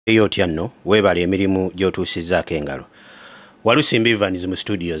Yotyano webale emirimu gyotuusizzaako engalo. Walusimbi mu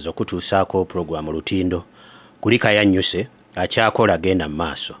studios okutuusaako program Olutindo kuli Kayija akyakola genda mu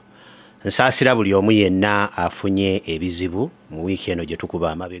maaso. Nsaasira buli omu yenna afunye ebizibu mu wiiki eno gye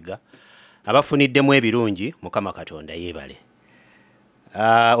tukuba amabega. Abafuniddemu ebirungi Mukama Katonda yeebale.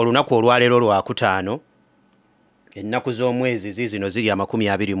 Olunaku olwaleero lwakutaano ennaku z'omwezi ziizino ziri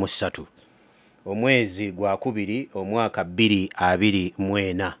 23. Omwezi gwa kubiri omwaka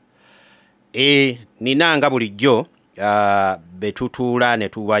 2024. Ninanga bulijjo betutuula ne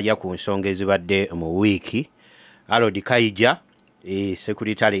tubaja ku nsonga ezibadde mu wiiki. Harlod Kayija,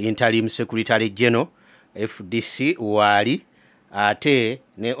 Secretary Interim Secretary General FDC wali ate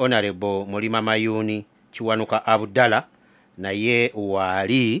ne Honorable Mulima Mayuni Kiwanuka Abdallah naye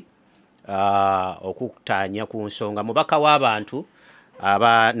wali okutanya ku nsonga mubaka w'abantu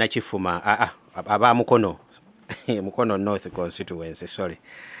aba nakifuma aba mukono mukono North constituency sorry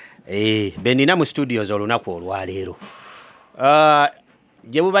benina mu studios olunaku olwaleero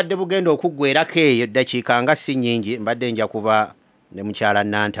gye bubadde bugenda okuggwerako eyo dakiika nga si nnyingi mbadde nja kuba ne mukyala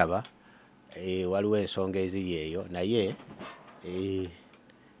Nantaba waliwo ensonga eziri eyo naye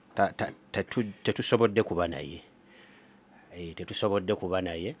tetusobodde kuba naye tetusobodde kuba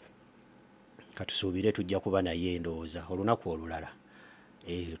naye katusuubire tujja kuba naye ndowooza olunaku olulala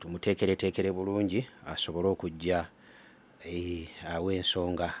tumuteekere bulungi asobole okujja awe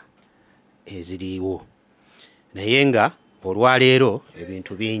ensonga eziriwo naye nga olwaleero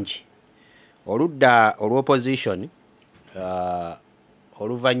ebintu bingi oludda olw'opposition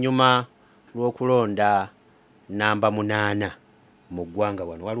oluvannyuma lw'okulonda namba 8 mu ggwanga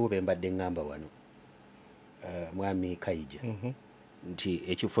wano waliwo be mbadde ngamba wano mwami Kayija nti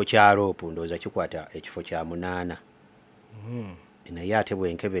ekifo kya Loopu ndowooza kikwata ekifo kya 8 naye ate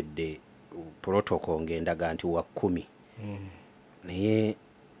bwenkebedde protocol ngendaga nti wa 10 naye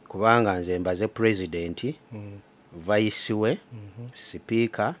kubanga nze mbaze president vice we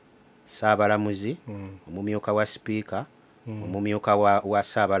speaker Saabalamuzi omumyuka wa speaker omumyuka wa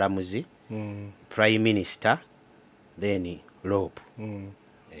Saabalamuzi prime minister then Loopu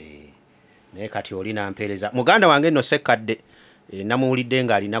naye kati oli nampeereza muganda wange nno Sekkadde namuwulidde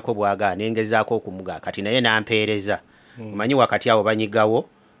nga alinako bwaga nengezaako okumuga kati naye nampeereza manyi wakati awo banyigawo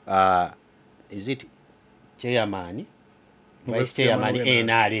is it chairman vice chairman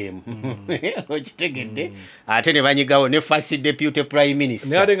NRM okitegedde ate ne banyigawo ne first deputy prime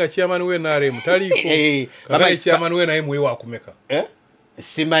minister ne atenga chairman we NRM taliko kama chairman we naye muwe wakumeka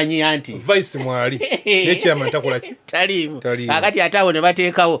simanyi anti vice mwali ne chairman takola ki talimu akati atawo ne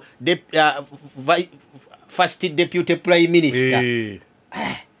bateekawo first deputy prime minister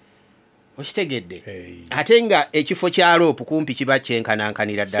okitegedde ate nga ekifo kya Loopu kumpi kiba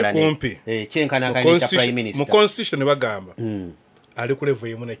kyenkanankanira ddala ne kyenkanankanira prime minister mu constitution ne bagamba ali ku level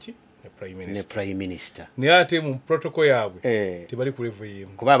yemu neki ne prime minister ne ate mu protocol yaabwe tebali ku level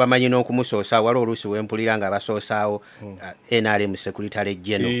yemu kuba bamanyi n'okumusoosa wali oluusi wempulira nga basoosaawo NRM secretary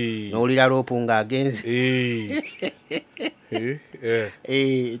general n'owulira Loopu ng'agenze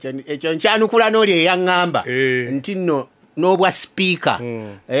ekyo nkyanukula n'oli eyaŋŋamba nti nno n'obwa speaker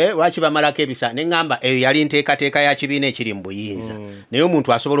lwaki bamalako ebisa ne ŋŋamba eyo yali nteekateeka ya kibiina ekiri mu buyinza naye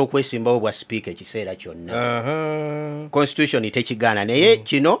omuntu asobola okwesimbawo obwa speaker ekiseera kyonna constitution tekigaana naye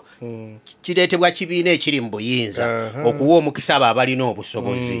kino kireetebwa kibiina ekiri mu buyinza okuwa omukisa abo abalina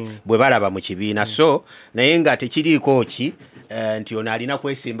obusobozi bwe balaba mu kibiina so naye nga tekiriiko ki nti ono alina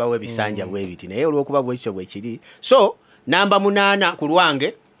kwesimbawo ebisanja bwe biti naye olw'okuba bwekityo bwe kiri so namba 8 ku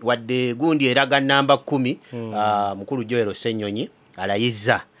lwange wadde gundi eraga namba 10 mukulu Joel Ssenyonyi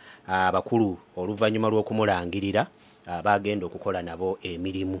alayizza abakulu oluvannyuma lw'okumulangirira bagenda okukola nabo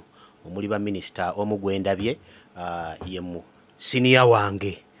emirimu omuli ba minisita omugwendabye ye mu senior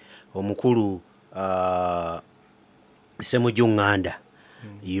wange omukulu Semujunganda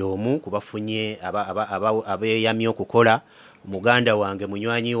y'omu kubafunye abeeyamye okukola muganda wange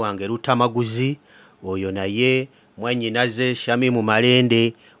munywanyi wange Lutamaguzi oyo naye Mwanyinaze Shamimu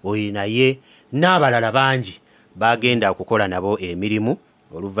Malende oyo naye n'abalala bangi bagenda okukola nabo emirimu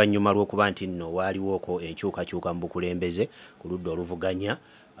oluvannyuma lw'okuba nti nno waliwooko enkyukakyuka mu bukulembeze ku ludda oluvuganya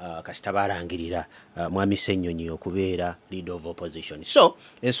kasita balangirira mwami Ssenyonyi okubeera leader of opposition so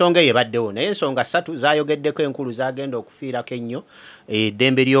ensonga eyo ebaddewo naye ensonga 3 zayogeddeko enkulu zagenda okufiirako ennyo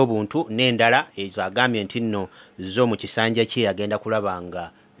eddembe ly'obuntu n'endala ezagambye nti nno zo mu kisanja kye yagenda kulaba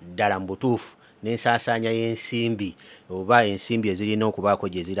nga ddala mu butuufu n'ensaasaanya y'ensimbi oba ensimbi ezirina okubaako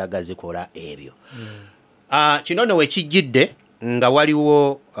gye ziraga zikola ebyo kino nno wekijjidde nga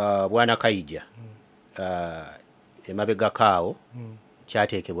waliwo bwana Kayija emabegakaawo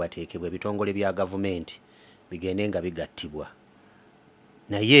kyateekebwateekebwa ebitongole bya gavumenti bigende nga bigattibwa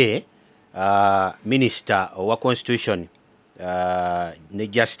naye Minister owa Constitution ne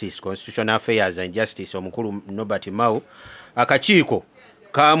Justice, Constitutional Affairs and Justice omukulu Norbert Mw akakiiko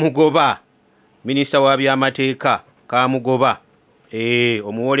kamugoba, Minister wa byamateeka kamugoba,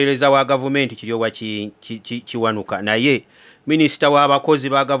 omuwolereza wa gavumenti Kiryowa Kiwanuka, naye Minister w'abakozi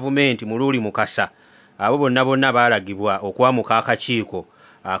ba gavumenti Mululi Mukasa, abo bonna balagibwa okwamuka akakiiko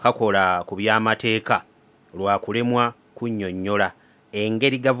akakola ku byamateeka lwa kulemwa kunnyonnyola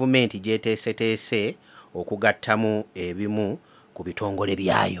engeri gavumenti gyeteeseteese okugattamu ebimu ku bitongole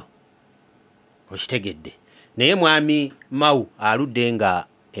byayo. Okitegedde. Naye mwami Mw aludde nga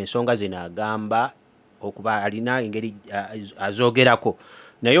ensonga zino agamba okuba alina engeri azoogerako,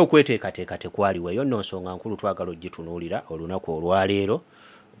 naye okweteekateeka tekwaliweyo. Nno nsonga nkulu twagala ogitunuulira olunaku olwaleero.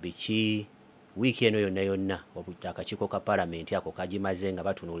 Biki wiiki eno yonna akakiiko ka palamenti ako kagimaze nga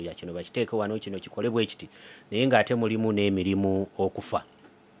batunuulira kino bakiteeke wano, kino kikolebwa ekiti, naye ng'ate mulimu n'emirimu okufa.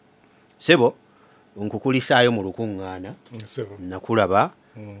 Sebo nkukulisaayo mu lukuŋŋaana nakulaba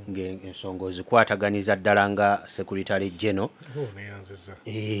ng'ensonga ozikwataganiza ddala nga Secretary General,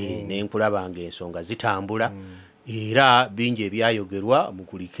 ne nkulaba ng'ensonga zitambula era bingi ebyayogerwa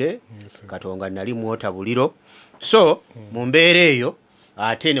mukulike Katonga nali mwota buliro. So mu mbeera eyo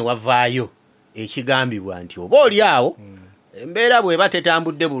ate ne wavaayo ekigambibwa nti oba oli awo embeera bw'eba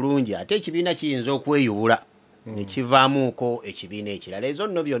tetambudde bulungi ate ekibiina kiyinza okweyubula ne kivaamuuko ekibiina ekirala. Ezo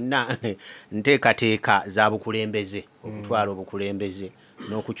nno byonna nteekateeka za bukulembeze, okutwala obukulembeze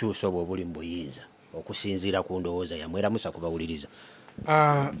n'okukyusa obwo obuli mu buyinza okusinziira ku ndowooza yammwe. Eramusa kubawuliriza.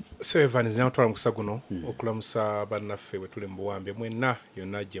 Seven zina otwala mukisa guno okulamusa bannaffe bwe tuli mu buwambe mwenna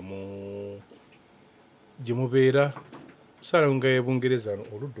yonna gye mubeera. Salonga y'Ebungereza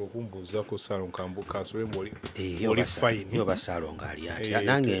oludde okumbuuzako Salonga kansobole oli fine. Yoba Salonga ali atya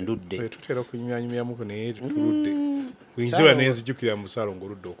nange ndudde. Tutera kunyumyanyumyamuko naye tuludde. Winziba n'enzijukira mu Salonga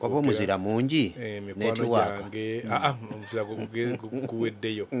oludde okwogera. Oba omuzira mungi mikwano gyange omuzira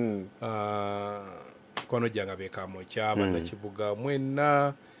guweddeyo. Mikwano gyange beekaamu ekyaba Nakibuga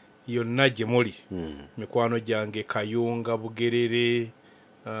mwenna yonna gye muli. Mikwano gyange Kayunga, Bugerere,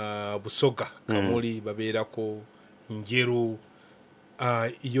 Busoga Kamuli babeerako, Njeru,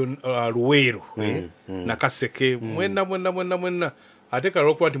 Luweero, Nakaseke, mwenna ate kala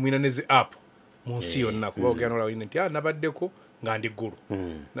okuba nti mwina nezi app mu nsi yonna kuba ogenda olawina nti nabaddeko nga ndi ggulu,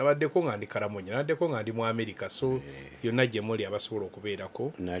 nabaddeko nga ndi Karamoja, nabaddeko nga ndi mu America. So yonna gye muli abasobola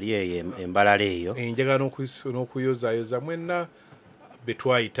okubeerako nali eyo embalala eyo njagala n'okuyozaayoza mwenna be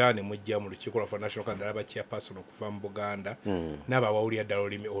twayita ne mujja mu lukiiko lwa National Council aba chairperson okuva mu Buganda n'abawulira ddala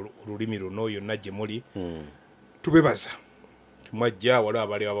olulimi luno yonna gye muli tubebaza tumwajja waliwo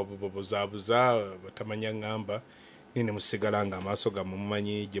abali ababuzaabuza batamanya ngamba nine musigala nga amaaso gammwe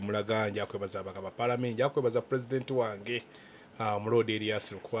mumanyi gye mulaga nja kwebaza abagaba palamenti, nja kwebaza president wange Mulodi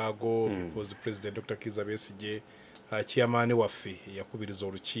Elias Lukwago, because President Dr. Kizza Besigye, chairman waffe yakubiriza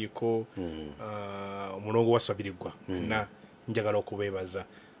olukiiko, omulongo wasabirigwa na njagala okubebaza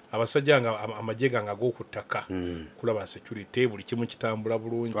abasajja nga amagye gange ag'okuttaka kulaba security buli kimu kitambula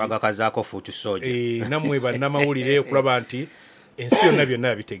bulungi, twagakazaako fuutu soja nammwe bannamawulire kulaba nti ensi yonna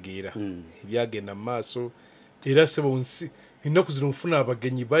byonna bitegeera ebyagenda mu maaso. Era sebo nsi ennaku zino nfuna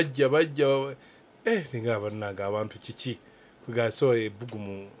abagenyi bajja nga bannanga abantu kiki kugaso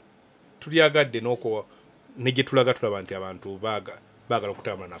ebbugumu tulyagadde n'oko ne gye tulaga tulaba nti abantu baagala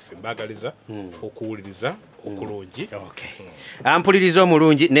okutambula naffe mbagaliza okuwuliriza okulungi. Ampuliriza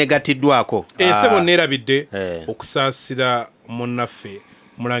omulungi negatiddwako sebo neerabidde okusaasira munnaffe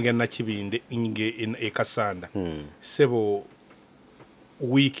Mulangira Nakibinde nge Kasanda. Sebo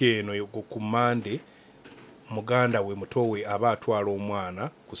wiiki eno ku Mande muganda we muto we aba atwala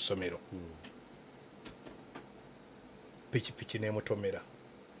omwana ku ssomero, pikipiki n'emutomera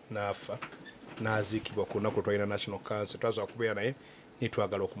n'afa n'aziikibwa ku lunaku twalina National Council. Twasobola kubeera naye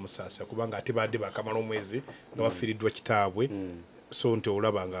nitwagala okumusaasa kubanga ate badde bakamala omwezi nga bafiiriddwa kitaabwe. So nti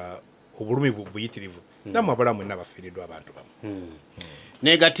olaba nga obulumi buyitirivu nammwe abalamu mwenna bafiiriddwa abantu bamu.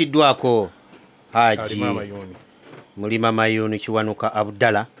 Negatiddwako Haji Mulima Mayuni Kiwanuka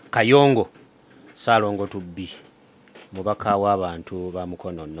Abdallah Kayongo Salongo Tubbi mubaka w'abantu ba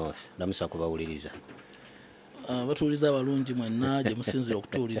Mukono North. Lamusa kubawuliriza. Batuwuliriza abalungi mwenna gye musinzira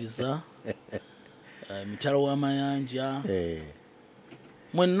okutuwuliriza. Mitalo w'amayanja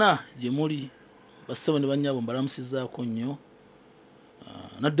mwenna gye muli bassebo ne bannyabo mbalamusizaako nnyo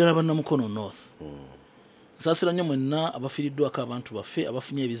naddala banna Mukono North. Nsaasira nnyo mwenna abafiiriddwako abantu baffe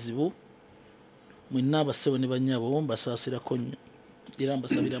abafunye ebizibu, mwenna bassebo ne bannyabo mbasaasirako nnyo era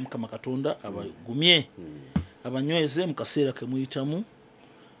mbasabira Mukama Katonda abagumye abanyweze mu kaseera ke muyitamu,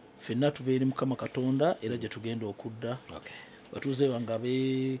 ffenna tuva eri Mukama Katonda era gye tugenda okudda batuze bange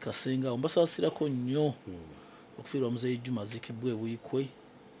ab'e Kasenga mbasaasirako nnyo okufiirwa muzeeyi Juma Zikibwe Bwikwe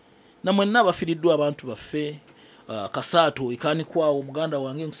na mwenna abafiiriddwa abantu baffe Kasaato ekanikwawo omuganda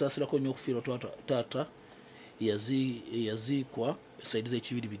wange nkusaasirako nnyo okufiirwa taata yaziikwa esaidi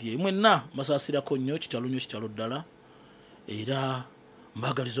z'ekibiribiri mwenna mbasaasirako nnyo kitalo ddala era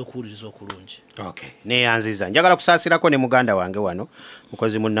mbagaliza okuwuliriza okulungi. Okay. Neyanziza njagala kusaasirako ne muganda wange wano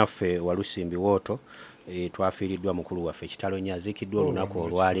mukozi munnaffe Walusimbi Wooto twafiiriddwa mukulu waffe kitalo nnyo aziikiddwa olunaku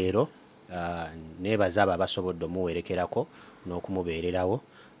olwaleero neebaza abo abasobodde omuwerekerako n'okumubeererawo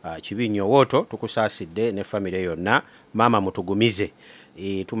Kibinyo Wooto tukusaasidde ne famire yonna maama mutugumize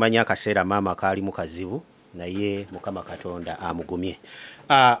tumanya akaseera maama kaali mu kazibu naye Mukama Katonda amugumye.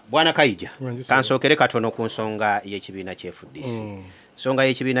 Bwana Kayija kansookere katono ku nsonga y'ekibiina ky'FDC. Songa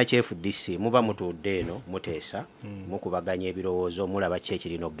y'ekibiina ky'FDC muba mutudde eno muteesa mukubaganya ebirowoozo mulaba ki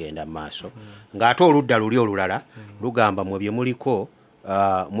ekirina okugenda mu maaso ng'ate oludda luli olulala lugamba mwe bye muliko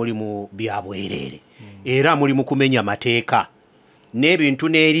muli mu byabwereere era muli mu kumenya mateeka n'ebintu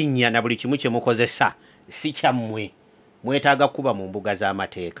n'erinnya na buli kimu kye mukozesa si kyammwe mwetaaga kuba mu mbuga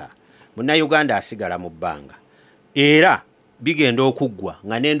z'amateeka. Munnayuganda asigala mu bbanga era bigenda okuggwa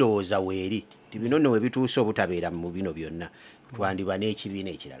nga n'endowooza weeri ti bino nno we bituuse obutabeera mu bino byonna twandiba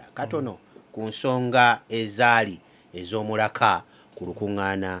n'ekibiina ekirala katono ku nsonga ezaali ez'omulaka ku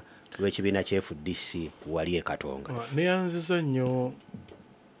lukuŋŋaana lw'ekibiina ky'FDC wali e Katonga. Neyanziza nnyo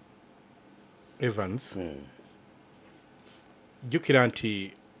Evans jjukira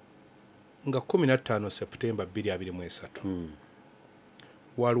nti nga 15 Septemba 2023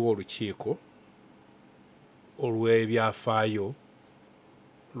 waliwo olukiiko olw'ebyafaayo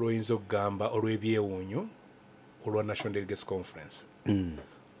lw'oyinza okugamba olw'ebyewuunyo olwa National Delegates Conference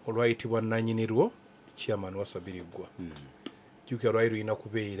olwayitibwa nnannyinirwo chairman Wasabiriggwa jjukira lwali lulina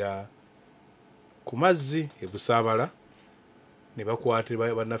kubeera ku mazzi e Busaabala ne bakwata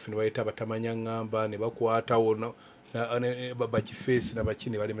bannaffe ne bayita batamanya ŋŋamba ne bakwatawo bakifeesi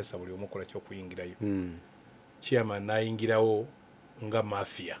nabakini balemesa buli omu okola ky'okuyingirayo chairman n'ayingirawo nga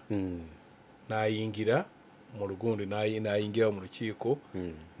mafia n'ayingira mu lugundi n'ayingirawo mu lukiiko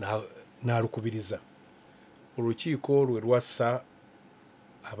n'alukubiriza olukiiko lwe lwassa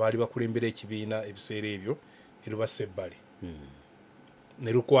abaali bakulembera ekibiina ebiseera ebyo ne lubassa ebbali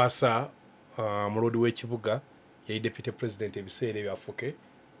ne lukwasa mulodi w'ekibuga yali deputy president ebiseera ebyo afuke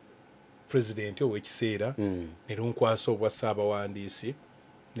president ow'ekiseera ne lunkwasa obwa ssaabawandiisi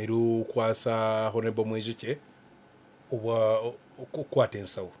ne lukwasa honorable Mwejuke obwa okukwata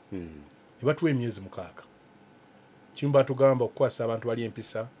ensawo ne batuwa emyezi 6 kimu batugamba okukwasa abantu bali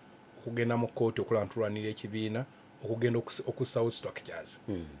empisa okugenda mu kkooti okulantulwanira ekibiina okugenda okussawo structures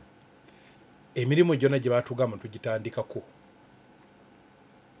emirimu gyonna gye batugamba tugitandikako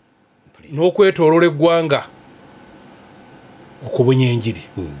n'okwetoolola eggwanga okubunya enjiri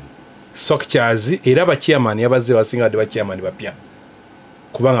structures era abachairman yabazze basinga badde bachairman bapya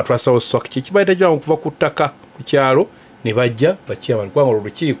kubanga twasawo structure kibaita gyangu okuva ku ttaka ku kyalo ne bajja bachairman kubanga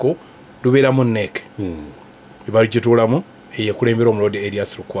olukiiko lubeeramu neeke bali gituulamu eyakulembera omulodi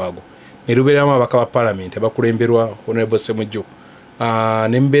Elias Lukwago ne lubeeramu abaka ba parliament abakulemberwa Honorable Semujju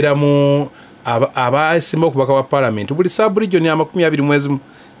ne mbeeramu abasimba okubaka ba parliament buli sub-region ya 20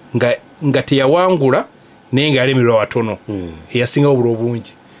 nga teyawangula naye nga yalemerwa watono eyasinga obula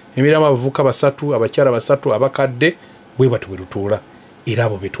obungi embeeramu abavubuka 3 abakyala 3 abakadde bwe batu bwe lutuula era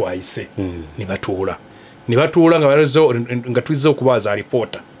abo betwayise ne batuula nga tuzze okubaaza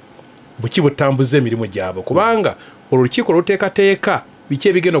alipoota buki butambuza emirimu gyabwe kubanga olukiiko luteekateeka biki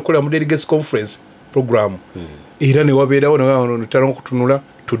ebigenda okukola mu delegates conference program era ne wabeerawo netala okutunula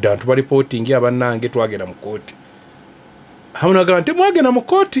tudda ntubalipotingi abannange twagenda mu kooti hamu nagamba nti mwagenda mu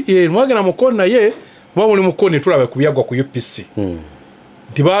kooti mwagenda mu kooti naye muba muli mu kooti netulaba ku byagwa ku UPC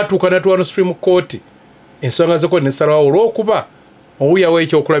nti baatuuka natuwano Supreme Court ensonga z'ekkooti nesalawo olw'okuba owuyawo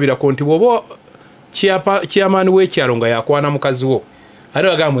ekyokulabirako nti bw'oba chairman w'ekyalo nga yakwana mukazi wo ate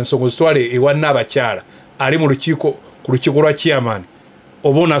bagamba ensonga zitwale ewanna abakyala ali mu lukiiko ku lukiiko lwa chairman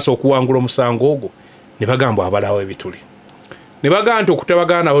oba onaasa okuwangula omusango ogwo ne bagamba abalawo ebituli ne bagamba nti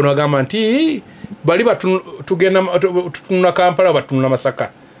okutabagana nabo nebagamba nti bali tutunula Kampala batunula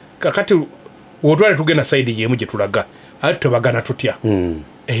Masaka kakati wotwale tugenda saidi yemu gye tulaga ate tebagana tutya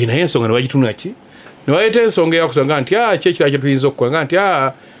naye ensonga ne bagitunula ki ne baleeta ensonga eyakusanga nti kyekira kye tuyinza okukola nti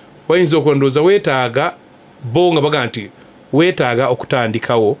wayinza okondooza weetaaga bo nga baga nti weetaaga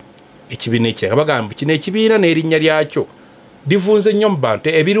okutandikawo ekibiina ekirala bagamba kino ekibiina n'erinnya lyakyo livunze nnyo mu bantu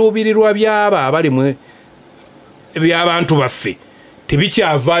ebiruubirirwa byaba abalimu by'abantu baffe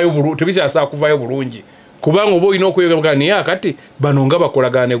tebikyasaa kuvaayo bulungi kubanga oba olina okweyogera naye kati bano nga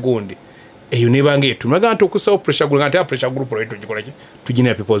bakolagane gundi eyo nebanga etumaga nti okusawo pressure group nti pressure group leto gikola ki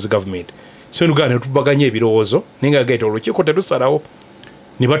tujina people's government so ndugana tubaganye ebirowoozo ninga gaita olukiiko tetusalawo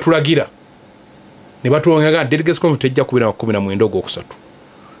ne batulagira ne batuwongaga delegates conference tejja kubira 17 ogwokusatu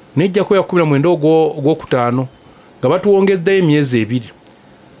nejja ko ya 17 ogwokutaano nga batuwongedde emyezi 2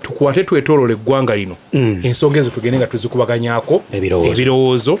 tukwate twetolole eggwanga lino ensonga ezo tugende nga tuzikubaganyako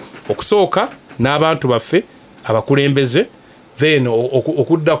ebirowoozo okusooka n'abantu baffe abakulembeze then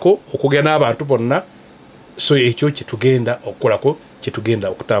okuddako okugenda n'abantu bonna so ekyo kyetugenda okukolako kyetugenda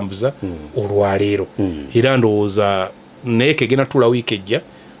okutambuza olwaleero era ndowooza naye kegenda tula wiiki ejja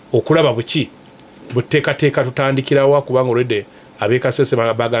okulaba buki buteekateeka tutandikirawa kubanga olwedde ab'ekasese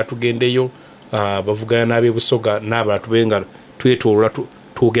bagala tugendeyo bavuganya n'ab'ebusoga n'abalala tubenga twetolola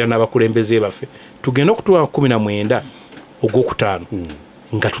twogera n'abakulembeze baffe tugenda okutuwa 19 ogwokutaano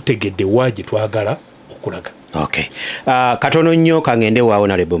nga tutegedde wa gye twagala okulaga. Okay. Katono nnyo kangende waawo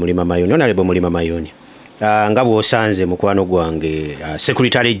Honorable Mulima Mayoni. Honorable Mulima Mayoni. Nga bw'osanze mukwano gwange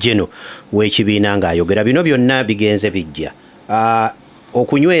Secretary General w'ekibiina ng'ayogera bino byonna bigenze bijja.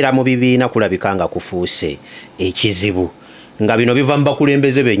 Okunywera mu bibiina kulabika nga kufuuse ekizibu. Nga bino biva mu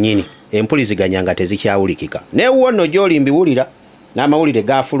bakulembeze bennyini. Empuliziganya nga tezikyawulikika. Neewuwo nno gy'oli mbiwulira. N'amawulire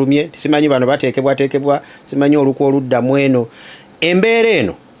gaafulumye. Simanyi bano bateekebwa simanyi olukwa oluddamu eno. Embeera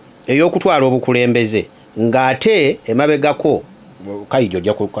eno ey'okutwala obukulembeze ng'ate emabegako Kayija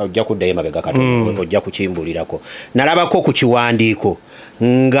ojja kuddayo emabega katono ojja kukimbulirako. Nalabako ku kiwandiiko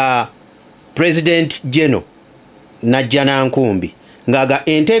nga President General najja Nankumbi ng'aga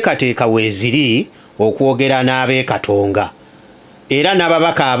enteekateeka weeziri okwogera n'ab'Ekatonga. Era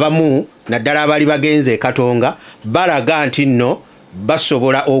n'ababaka abamu naddala abali bagenze Katonga balaga nti nno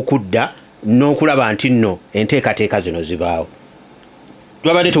basobola okudda n'okulaba nti nno enteekateeka zino zibaawo.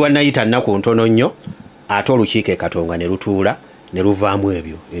 Lwabadde tuwannayita nnaku ntono nnyo ate olukiiko Katonga ne lutuula ne luvaamu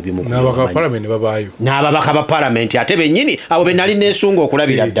ebyo ebimu n'ababaka ba palamenti ate bennyini abo be nali neesunga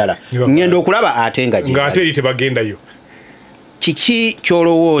okulabira ddala ngenda okulaba ate ng'ate eri tebagendayo. Kiki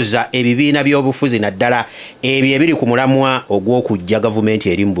kyolowooza ebibiina by'obufuzi naddala ebyo ebiri ku mulamwa ogw'okujja gavumenti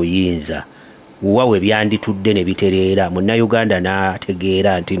eri mu buyinza wawe byanditudde ne bitereera munnayuganda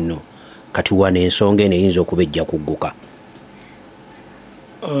n'ategeera nti nno kati wana ensonga eno eyinza okuba ejja kugguka?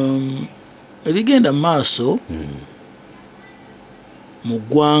 Ebigenda mu maaso mu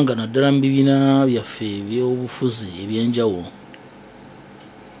ggwanga naddala mu bibiina byaffe eby'obufuzi ebyenjawulo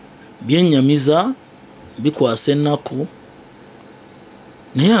byennyamiza bikwasa ennaku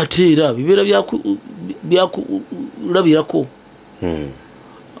naye ate era bibeera byakulabirako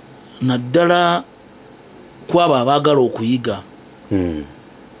naddala kwabo abaagala okuyiga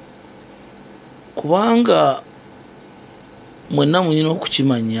kubanga mwenna munyina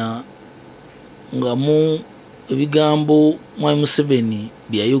okukimanya nga mu ebigambo Mwami Museveni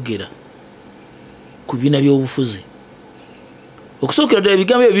byeyayogera ku bibiina by'obufuzi okusookera ddala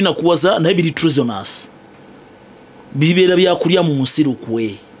ebigambo ebyo binakuwaza naye biri treasonous bibeera byakulya mu nsi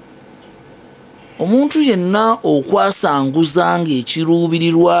lukwe. Omuntu yenna okwasanguza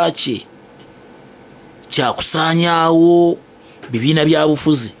ng'ekiruubirirwa kye kyakusaanyaawo bibiina bya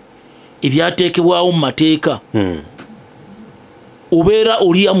bufuzi ebyateekebwawo mu mateeka obeera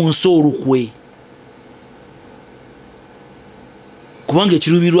oliya mu nsi olukwe kubanga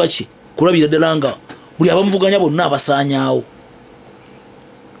ekiruubirirwa kye kulabira ddala nga buli abamuvuganya bonna abasaanyaawo.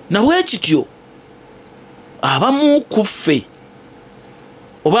 Nabwe kityo abamu ku ffe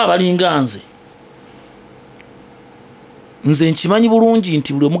oba abalinga nze nkimanyi bulungi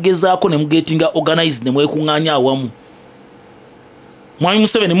nti buli mugezaako ne mugetinga organize ne mwekuŋŋaanya awamu Mwami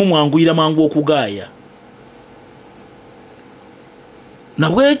Museveni mumwanguyira mangu okugaaya.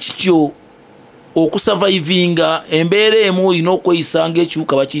 Nabwe kityo okusavaivinga embeera emu olina okweyisanga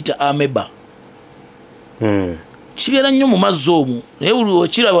ekiwuka bakiyita ameba. Kibeera nnyo mu mazzi omwo naye buli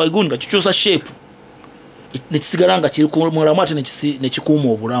okiraba waggulu nga kikyusa shape ne kisigala nga kiri ku mulamu ate ne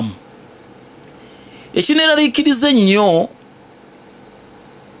kikuuma obulamu. Ekineeraliikiriza ennyo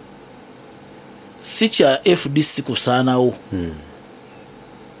si kya FDC kusaanawo.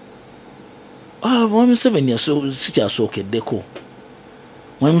 Mwami Museveni si kyasookeddeko.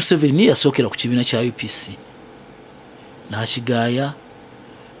 Mwami Museveni yasookera ku kibiina kya UPC n'akigaaya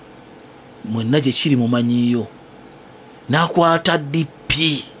mwenna gye kiri mumanyiiyo n'akwata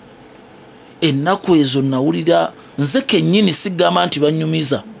DP. Ennaku ezo nawulira nze kennyini sigamba nti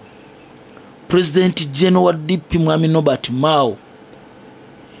bannyumiza President General wa DP Mwami Norbert Mao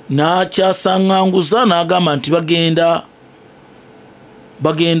n'akyasaŋŋanguza n'agamba nti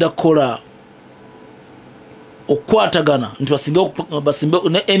bagenda kola okukwatagana nti basimbe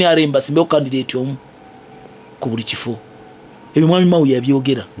NRM basimbe candidate omu ku buli kifo. Ebyo Mwami Mao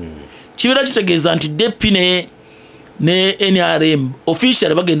yabyogera. kibeera kitegeeza nti DP ne NRM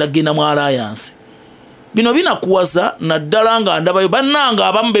officially bagenda mu alliance. Bino binakuwaza naddala nga ndabayo bannanga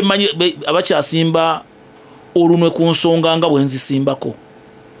abamu bemanyi abakyasimba olunwe ku nsonga nga bwe nzisimbako.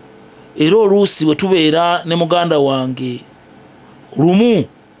 Era oluusi bwe tubeera ne muganda wange lumu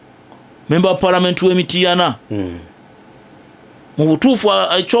member parliament w'Emityana mu butuufu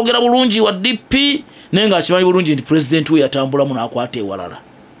akyogera bulungi wa DP naye ng'akimanyi bulungi nti president we yatambulamu n'akwata ewalala.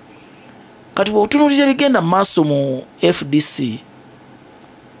 Kati bw'otunuulira bigenda mu maaso mu FDC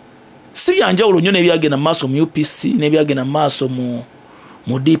si byanjawulo nnyo n'ebyagenda mu maaso mu UPC n'ebyagenda mu maaso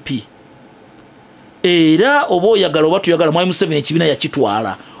mu DP. Era oba oyagala oba tuyagala Mwami Museveni ekibiina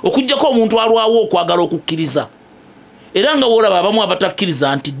yakitwala okuggyako omuntu alwawo okwagala okukkiriza. Era nga bw'olaba abamu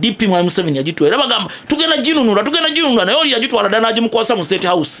abatakkiriza nti DP Mwami Museveni yagitwala era bagamba tugenda ginunula naye oli yagitwala ddala n'agimukwasa mu State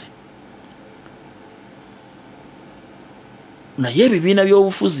House. Naye ebibiina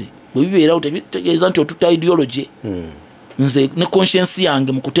by'obufuzi bwe bibeerawo tebitegeeza nti otutta ideology. Nze ne conscience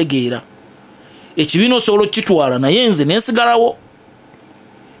yange mu kutegeera ekibiina osobola okukitwala naye nze neesigalawo.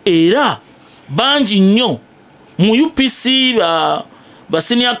 Era bangi nnyo mu UPC ba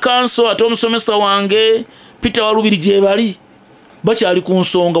senior council ate omusomesa wange Peter Walubiri gye bali bakyali ku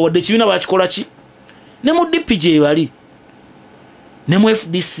nsonga wadde ekibiina bakikola ki ne mu DP gye bali ne mu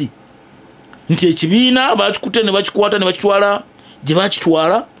FDC nti ekibiina bakikutte ne bakikwata ne bakitwala gye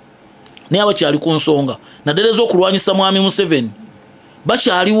bakitwala naye abakyali ku nsonga naddala ez'okulwanyisa Mwami Museveni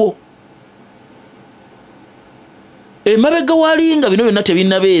bakyaliwo. Emabega walinga bino byonna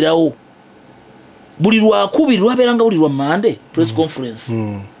tebinnabeerawo. Buli lwakubiri lwabeeranga buli lwa Monday press conference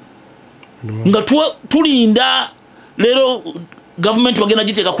nga tulinda leero government bagenda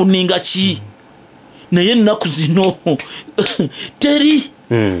giteeka ku nninga ki naye ennaku zino teri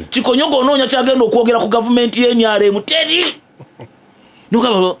kikonyogo onoonya kyagenda okwogera ku government y'NRM teri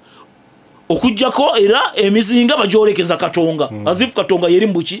nokaba okujjako era emizinga bagyolekeza Katonga azifu Katonga yeri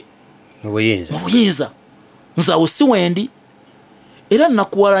mbuki obuyinza nsawo si wendi. Era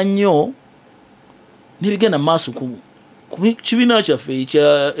nakuwala nnyo nebigenda maaso ku kibiina kyaffe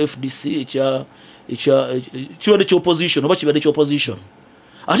ekya FDC kibadde ky'opposition oba kibadde ky'opposition.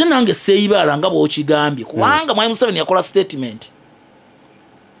 Ate nange seeyibaala nga bw'okigambye kubanga Mwami Museveni yakola statement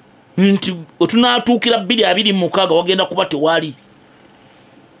nti otunaatuukira 2026 wagenda kuba tewali.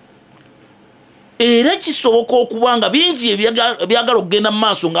 Era kisoboka okuba nga bingi ebyagala okugenda mu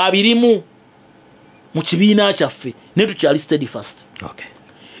maaso ng'abirimu mu kibiina kyaffe naye tukyali steadfast.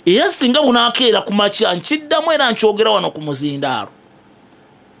 Era singa bunaakeera ku makya nkiddamu era nkyogera wano ku muzindaalo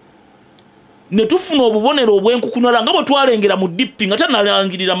ne tufuna obubonero obw'enkukunala nga bwe twalengera mu DP nga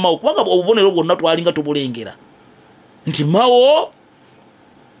tanalangirira Mao kubanga obubonero bwonna twalinga tubulengera nti Mao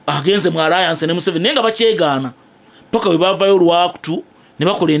agenze mu alliance ne Museveni naye nga bakyegaana paka bwe baavayo olwakutu ne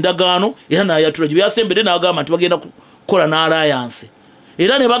bakola endagaano era n'ayatula gye byasembedde n'agamba nti bagenda kukola n'alliance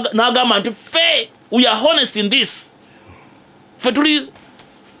era n'agamba nti ffe we are honest in this ffe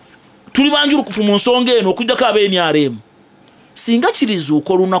tuli banjulukufu mu nsonga eno okujjako ab'NRM. Singa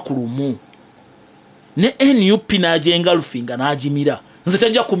kirizuuka olunaku lumu ne NUP n'ajengalufinga n'agimira nze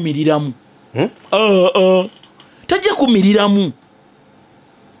tajja kumiriramu tajja kumiriramu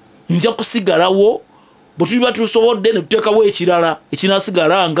nja kusigalawo bwe tuliba tusobodde ne tuteekawo ekirala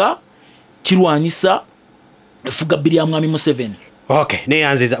ekinaasigala nga kirwanyisa efuga bbiri ya Mwami Museveni.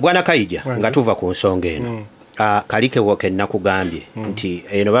 Neyanziza Bwana Kayija nga tuva ku nsonga eno kalike woke nakugambye nti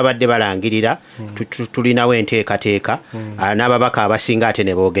eno babadde balangirira tulinawo enteekateeka n'ababaka abasinga ate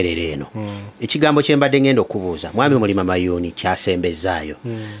ne boogerera eno. Ekigambo kye mbadde ngenda okubuuza Mwami Mulima Mayuuni kyasembezaayo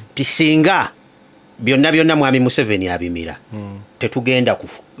ti singa byonna Mwami Museveni abimira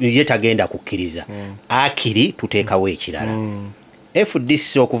ye tagenda kukkiriza akiri tuteekawo ekirala.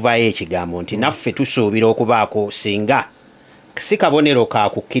 FDC okuvaayo ekigambo nti naffe tusuubira okubaako singa si kabonero ka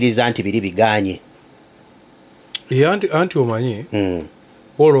kukkiriza nti biri biganye. Anti omanyi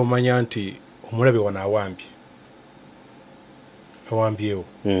olwo omanya nti omulabe wano awambyewo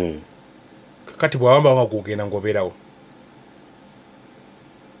kakati bw'awamba nga gugenda ng'obeerawo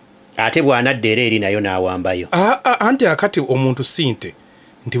ate bw'anadda era eri nayo n'awambayo. Anti akati omuntu sinte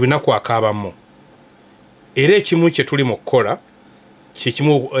nti bwenaku akaabamu era ekimu kye tuli mu kukola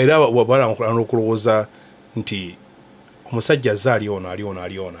kyekimu era balanga okulowooza nti omusajja azze ali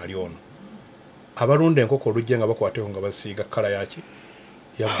ono abalunda enkoko olujja nga bakwateho nga basiiga kala yaki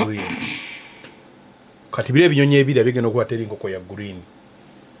ya green. Kati bire ebinyonyi ebiri bigenda okuba teri enkoko ya green.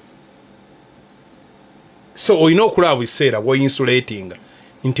 So olina okulaba biseera bw'oyinsulatinga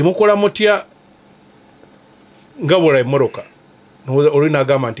nti mukola mutya nga bwola emmoroka olina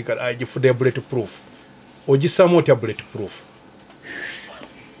agamba nti agifudde bullet proof ogisamu otya bullet proof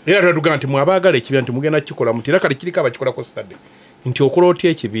era tatuga nti mwabagala ekibiina nti mugenda kikola muti era kale kiriko abakikola ko stade nti okola otya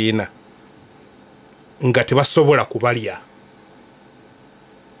ekibiina nga tebasobola kubalya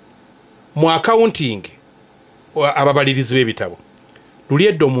mu accounting ababalirizi b'ebitabo luli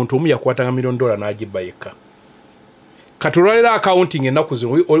edda omuntu omu yakwatanga $1 million n'agibba yekka kati olwalera accounting ennaku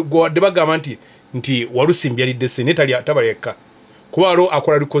zino wadde bagamba nti Walusimbi yalidde sene taba yekka kuba waliwo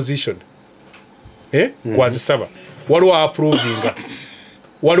akola requisition kwazisaba waliwo approvinga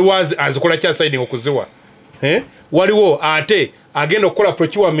waliwo azikola kya signing okuziwa waliwo ate agenda okukola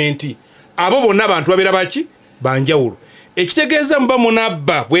procurement abo bonna abantu babeera baki banjawulo ekitegeeza muba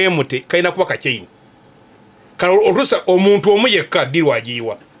munabba bwe mute kalina kuba kachain kale olusa omuntu omu yekka ddirwa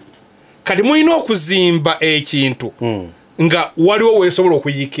agiyiwa kati mulina okuzimba ekintu nga waliwo weesobola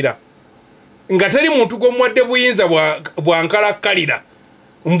okuyiikira nga teri muntu gw'omuwadde buyinza bwankalakkalira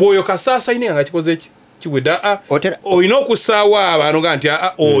mbwoyo kasaasayini nga kikoze kiwedde olina okusaawa abantu ga nti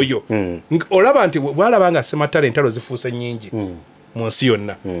oyo olaba nti bwalaba nga sematale entalo zifuuse nnyingi mu nsi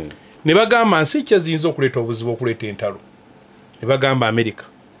yonna ne bagamba nsi ki eziyinza okuleeta obuzibu okuleeta entalo ne bagamba Amerika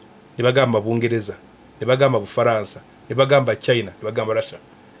ne bagamba Bungereza ne bagamba Bufaransa ne bagamba China ne bagamba Russia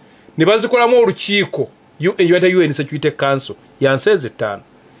ne bazikolamu olukiiko UN Security Council yansi 5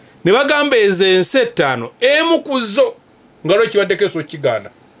 ne bagamba ezo ensi 5 emu ku zo nga lwo kibaddeko ekigaana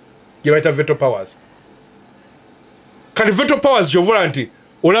gye bayita veto powers kati veto powers kyovula nti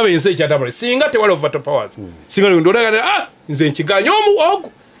olaba ensi ekyatabula singa tewaliwo veto powers singa ndolaga nze nkiganya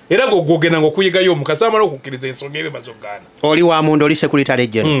omu era gogenda ng'okuyigayo omukasi amala okukkiriza ensonga ebyo bazogaana oli wa mundu oli secretary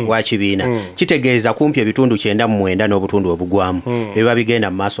general wa kibiina kitegeeza kumpi ebitundu 99 n'obutundu obugwamu ebiba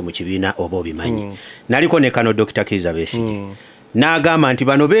bigenda mu maaso mu kibiina oba obimanyi naliko ne kano Dr. Kayija Besigye n'agamba nti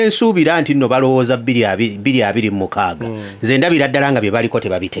bano bensuubira nti nno balowooza 2026 nze ndabira ddala nga bye baliko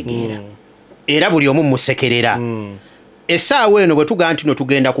tebabitegeera era buli omu musekerera essaawa eno bwe tugaa nti no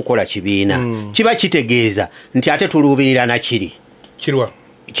tugenda kukola kibiina kiba kitegeeza nti ate tuluubirira nakiri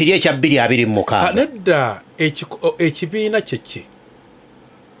kiri ekya 2026 nedda ekibiina kyeki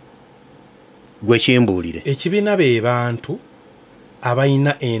gwe kimbuulire ekibiina be bantu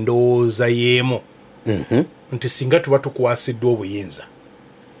abalina endowooza y'emu nti singa tuba tukwasiddwa obuyinza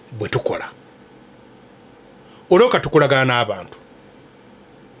bwe tukola olwoka tukolagana n'abantu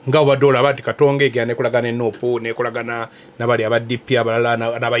nga obadde olaba nti Katonga egera nekolagana enopo nekolagana nabali aba DP abalala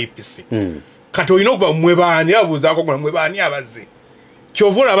n'aba UPC kati olina okuba mwe baani abuuzaako gona mwe baani abazze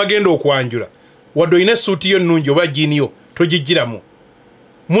kyovula abagenda okwanjula wadde olina essuuti yo ennungi oba jiini yo togijjiramu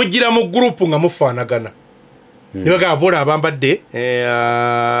mujjira mu gurupu nga mufaanagana ne bagamba bola abambadde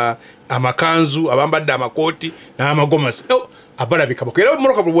amakanzu abambadde amakooti n'amagomasi abalabika bako era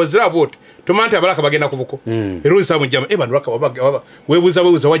muloka bwozira bwoti tomanya nti abalaka bagenda ku buko era olisa mujjama bantu lwaka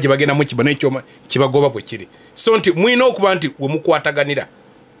weebuuza wajje bagenda mu kiba n'ekyoma kibagoba bwe kiri so nti mulina okuba nti we mukwataganira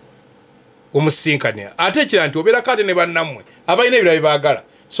omusinkanira ate ekira nti obeera kate ne bannammwe abalina ebirala bye baagala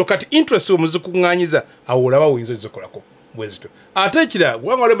so kati interest omuzikuŋŋaanyiza awo olaba oyinza ozikolako bwezito ate ekira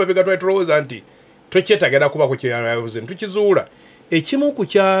kubanga waliwo emabega twali tulowooza nti tokyetagera kubako kyeyabuze tukizuula ekimu ku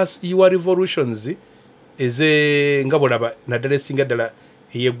kya your revolutions eze nga bolaba naddala esinga ddala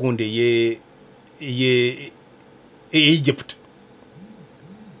eyegundi Egypt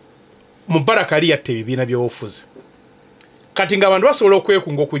Mubarak ali yatta ebibiina by'obufuzi kati nga abantu basobola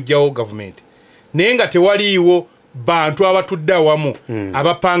okwekunga okugyawo gavumenti naye nga tewaliiwo bantu abatudde awamu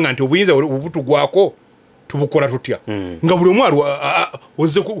abapanga nti obuyinza obutugwako tubukola tutya nga buli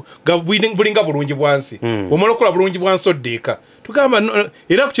omu bulinga bulungi bwansi omala okukola bulungi bwansi oddeeka tugamba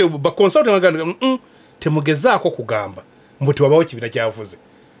era baconsultant temugezaako kugamba mbu tiwabawo kibiina kyavuze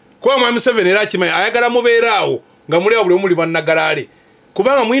kuba mwami Museveni era akimanyi ayagala mubeeraawo nga mulewa buli omuli bannagalaale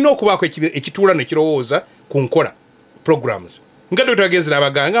kubanga mulina okubaako ekituula nekirowooza ku nkola programs nga Dr. Agezera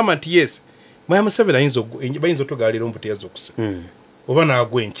abagamba nti yes mwami Museveni bayinza otugaalira mbu teyaza okusa oba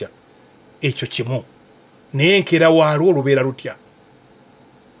naagwa enkya ekyo kimu naye nkera waalwo olubeera lutya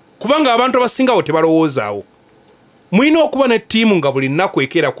kubanga abantu abasingawo tebalowoozaawo mulina okuba ne ttiimu nga buli nnaku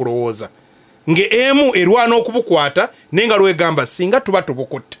ekeera kulowooza ng'emu erwana okubukwata naye nga lwegamba singa tuba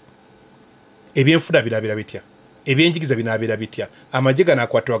tubukutte ebyenfuna biraabira bitya ebyenjigiza binaabira bitya amagye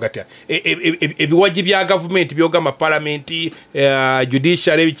ganaakwatibwa gatya ebiwaji bya gavumenti byogamba palamenti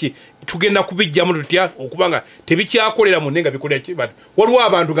judiciary ebiki tugenda kubijjamu tutya okuba nga tebikyakolera mu naye nga bikolera kibati waliwo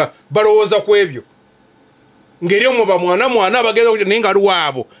abantu nga balowooza ku ebyo ngeri omwo bamwana abagenda naye nga aliwo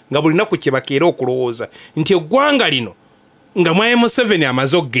abo nga buli naku kye bakeera okulowooza nti eggwanga lino nga mwami Museveni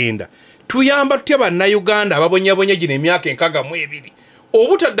amaze okgenda tuyamba tutya bannayuganda ababonyabonya gino emyaka 62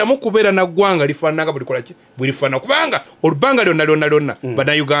 obutaddamu kubeera na ggwanga lifaananga buli faana kubanga olubbanga lyonna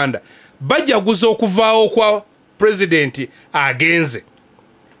bannayuganda bajaguza okuvaawo kwa pulezidenti agenze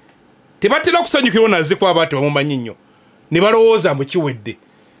tebatera kusanyukirwa nazze kwa abantu bamumanyi nnyo ne balowooza mbu kiwedde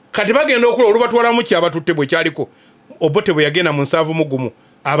kati bagenda okula olubatwalamu kyabatutte bwe kyaliko Obote bwe yagenda mu 7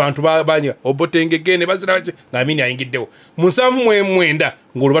 abantu banya Obote ngegene bazira nga Amini ayingiddewo mu 7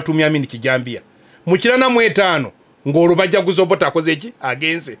 ng'olubatumya Amini Kijambia mu 45 ng'olubajjaguza Obote akoze eki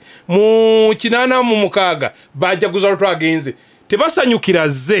agenze mu 86 bajjaguza Lutwa agenze tebasanyukira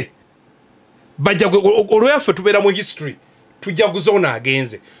zze olwaffe tubeera mu history tujaguza ono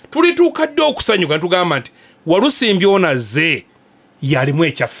agenze tulituuka dde okusanyuka tugamba nti Walusimbi ono azze yalimu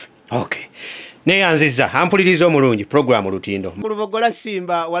ekyaffe. Okay. Neyanziza ampuliriza omulungi program Olutindo. Mulubogola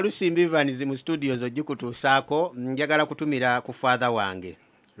Simba Walusimbi Vanizi mu studios ogikutuusaako njagala kutumira ku father wange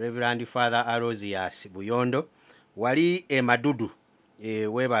Reverend Father Arosias Buyondo wali Madudu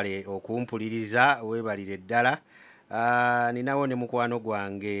webale okumpuliriza webalire ddala ninawo ne mukwano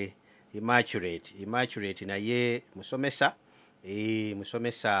gwange Immaculate naye musomesa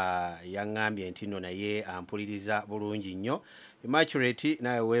musomesa yangambye nti no naye ampuliriza bulungi nnyo. Immaculate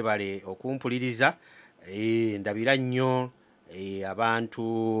naye webale okumpuliriza ndabira nnyo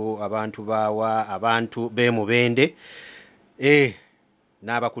abantu bawa abantu bemubende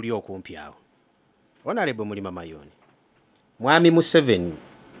n'abakuli okumpi awo. Honorable Mulima Mayoni Mwami Museveni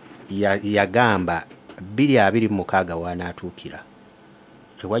yagamba 2026 wanaatuukira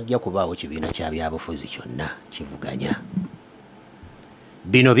tewajja kubaawo kibiina kya byabufuzi kyonna kivuganya.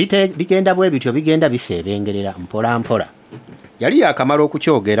 Bino bigenda bwe bityo bigenda bisebengerera mpola mpola. Yali yakamala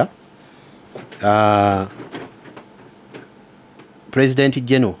okukyogera President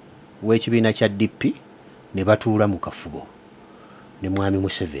General w'ekibiina kya DP ne batuula mu kafubo ne Mwami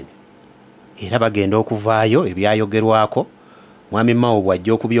Museveni era bagenda okuvaayo ebyayogerwako. Mwami Mw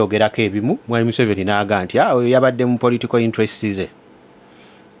bw'ajja okubyogerako ebimu Mwami Museveni n'aga nti yabadde mu political interests ze.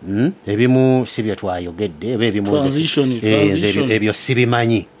 Ebimu si bye twayogedde ebyo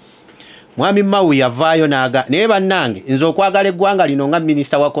sibimanyi. Mwami Mw yavaayo n'aga naye bannange nze okwagala eggwanga lino nga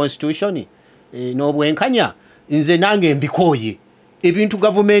minisita wa constitution n'obwenkanya nze nange mbikooye ebintu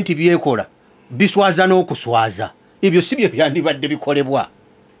gavumenti byekola biswaza n'okuswaza ebyo si bye byandibadde bikolebwa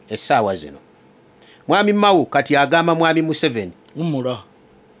essaawa zino. Mwami Mw kati agamba Mwami Museveni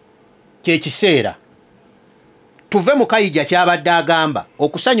kyekiseera tuve mu Kayija kyabadde agamba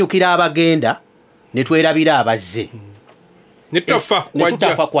okusanyukira abagenda ne twerabira abazze ne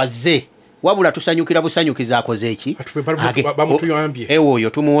tutafa kwazze wabula tusanyukira busanyukiza akoze eki bamutuyambye oyo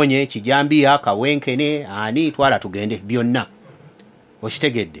tumuwonye Kijambia Kawenkene ani twala tugende byonna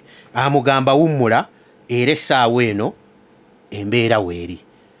okitegedde amugamba wummula era essaawa eno embeera weeri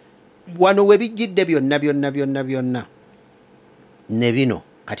wano we bijjidde byonna ne bino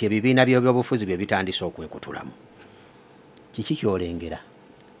kati ebibiina by'obufuzi bye bitandise okwekutulamu. Kiki kyolengera?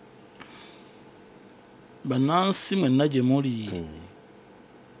 Bannansi mwenna gye muli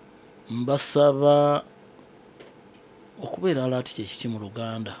mbasaba okubeera alaati kyekiki mu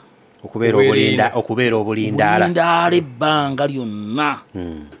Luganda okubeera obulindaala ebbanga lyonna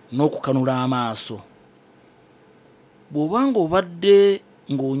n'okukanula amaaso. Bw'obanga obadde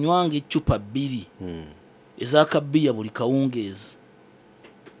ng'onywanga eccupa 2 ez'akabbiya buli kawungeezi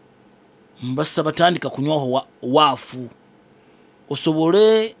mbasaba tandika kunywaho waafu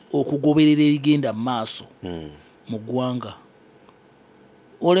osobole okugoberera ebigenda mu maaso mu ggwanga.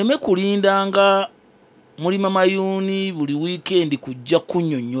 Oleme kulindanga Mulima Mayuni buli weekend kujja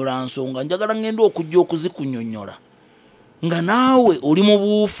kunnyonnyola nsonga njagala ngenda okujja okuzikunnyonnyola nga naawe oli mu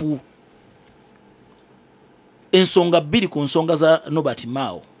buufu. Ensonga 2 ku nsonga za Nobert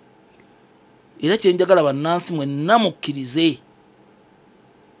Mao era kyenjagala bannansi mwenna mukkirize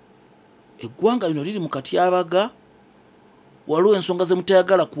eggwanga lino liri mu katyabaga waliwo ensonga ze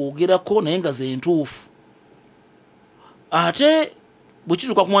mutayagala kwogerako naye nga ze ntuufu. Ate bwe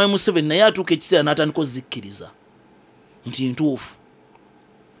kituuka ku Mwami Museveni naye atuuka ekiseera n'atandika ozikkiriza nti ntuufu.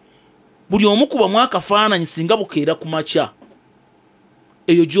 Buli omu kubamu akafaananyi singa bukeera ku makya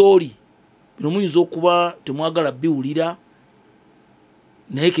eyo gy'oli bino muyinza okuba temwagala biwulira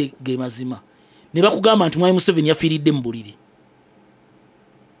naye ge mazima ne bakugamba nti Mwami Museveni yafiiridde mu buliri.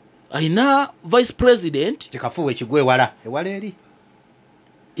 Aina vice president kikafuwe kigwe ewala eri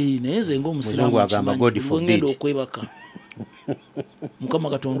naye nze ng'omusiraamu ngenda okwebaka Mukama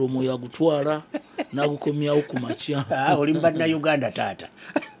Katonda omwoyo agutwala n'agukomyawo ku makya. Oli Bannayuganda taata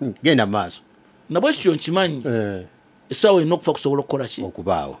genda maaso nabwe kityo nkimanyi essaawa erina okufa kusobola okukola ki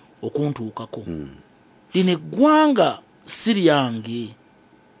okubaawo okuntuukako. Lino eggwanga si lyange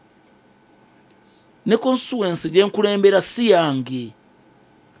ne constituency gye nkulembera si yange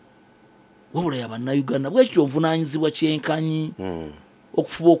wabula ya Bannayuganda. Bwe kityo nvunaanyizibwa kyenkanyi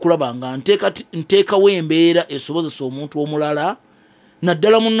okufuba okulaba nga nteekawo embeera esobozesa omuntu omulala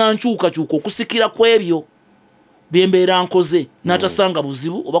naddala munnankyukakyuka okusikira ku ebyo byembeera nkoze n'atasanga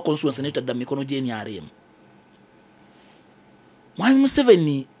buzibu oba constituency n'etadda mu mikono gy'NRM. Mwami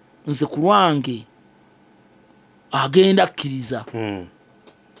Museveni nze ku lwange agenda akkiriza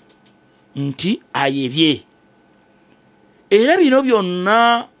nti ayebye, era bino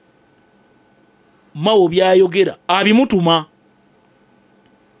byonna Mw byayogera abimutuma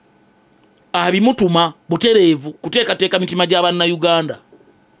butereevu kuteekateeka mitima gy'Abannayuganda,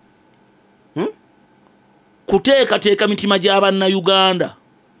 kuteekateeka mitima gy'Abannayuganda.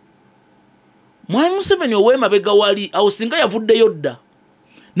 Mwami Museveni ow'emabega wali awo singa yavuddeyo dda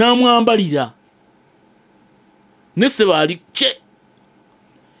n'amwambalira ne Ssebaali kye,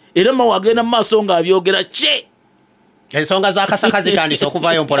 era Mw agenda mu maaso ng'abyogera kye. Ensonga za Kasaka zitandise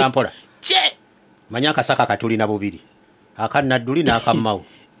okuvaayo mpola mpola. Kye Manya Akasaka katulina bubiri, aka Nadduli n'aka Mw.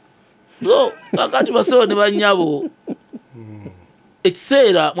 So kakati basewo ne bannyabo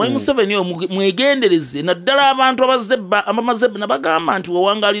ekiseera Mwami Museveni mwegendereze naddala abantu abamaze nabagamba nti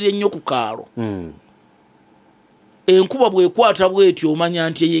wewangalira ennyo ku kaalo. Enkuba bwekwata bwetyo omanya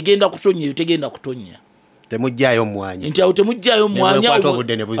nti yegenda kutonya eyo tegenda kutonya. Temujjaayo mwanya. Nti awo temujjaayo mwanya.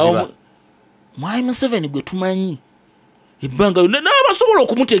 Mwami Museveni gwe tumanyi ebbanga n'abasobola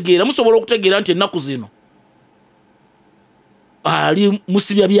okumutegeera, musobola okutegeera nti ennaku zino ali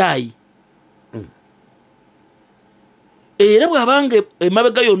musibya byayi. Era bw'abanga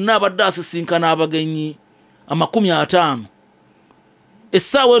emabega yonna abadde asisinkana abagenyi 50,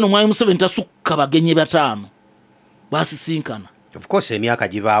 essaawa eno Mwami Museveni tasukka bagenyi 5 basisinkana. Of course emyaka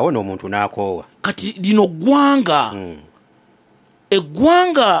gibaawo n'omuntu n'akoowa. Kati lino ggwanga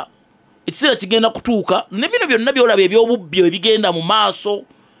eggwanga ekiseera kigenda kutuuka ne bino byonna byolaba ebyobubbi ebigenda mu maaso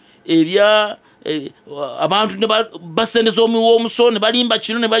ebya abantu ne basendeza omuso ne balimba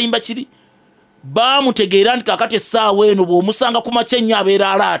kino ne balimba kiri, bamutegeera nti kakati essaawa eno bw'omusanga ku makya ennyo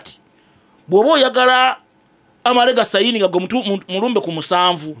abeera alaati. Bw'oba oyagala amale gasayini nga gwe mulumbe ku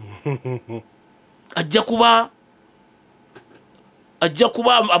 7 ajja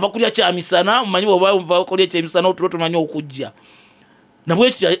kuba ava kulya kyamisana, mumanyi bw'oba ava kulya kyamisana otulo tumanyi okujja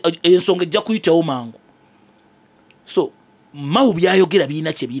nabwe ensonga ejja kuyitawo mangu. So Mw byayogera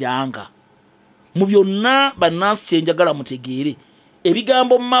birina kye biranga mu byonna bannansi kye njagala mutegeere.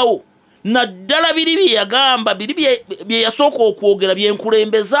 Ebigambo Mw naddala biri bye yagamba, biri bye yasooka okwogera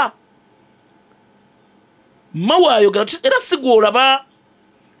byenkulembeza. Mw ayogera era sigwolaba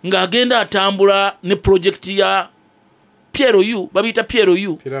ng'agenda atambula ne projekiti ya PLU, babiyita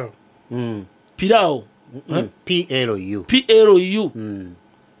PLU Pirao PLU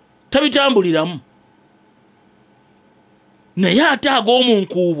tabitambuliramu, naye ate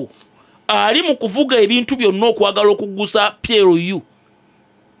ag'omunkuubo ali mu kuvuga ebintu byonna okwagala okuggusa PLU.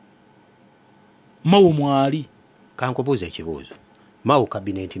 Mw mwali. Kankubuuza ekibuuzo. Mw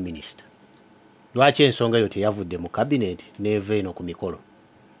cabinet minister, lwaki ensonga yo teyavudde mu cabinet neeva eno ku mikolo?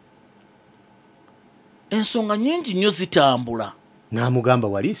 Ensonga nyingi nnyo zitambula. N'amugamba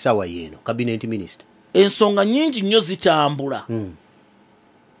wali sawa yeeno cabinet minister. Ensonga nyingi nnyo zitambula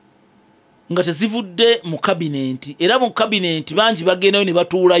nga tezivudde mu cabinet, era mu cabinet bangi bagendayo ne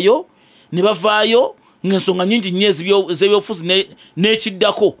batuulayo ne bavaayo ng'ensonga nyingi nnyo ez'ebyobufuzi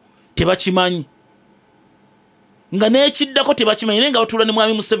n'ekiddako tebakimanyi, nga n'ekiddako tebakimanyi, naye nga batuula ne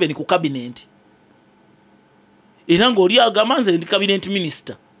Mwami Museveni ku cabinet. Era ng'oli agamba nze ndi cabinet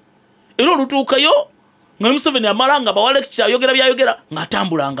minister, era olutuukayo Mwami Museveni amala nga bawala kyayogera byayogera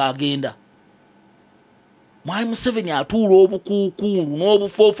ng'atambula ng'agenda. Mwami Museveni atuula obukuukulu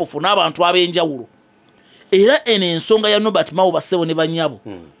n'obufoofofu n'abantu ab'enjawulo. Era eno ensonga ya Norbert Mw bassebo ne bannyabo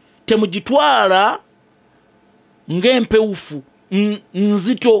temugitwala ng'empewufu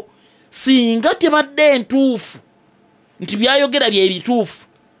nzito, singa tebadde entuufu nti byayogera bye bituufu.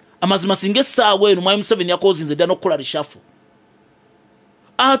 Amazima singa essaawa eno Mwami Museveni yakozinze dda n'okukola rishafu,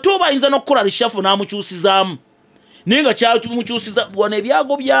 ate oba ayinza n'okukola rishafu n'amukyusizaamu, naye nga kyamukyusiza wano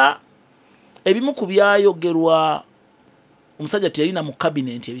ebyago bya ebimu ku byayogerwa omusajja teyalina mu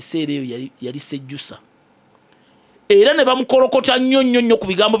cabinet ebiseera eyo yali Sejjusa, era ne bamukolokota nnyo ku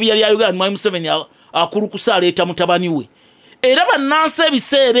bigambo bye yali ayogera Mwami Museveni akulukusa aleeta mutabani we. Era bannansi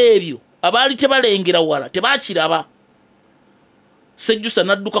ebiseera ebyo abaali tebalengera wala tebakiraba. Sejjusa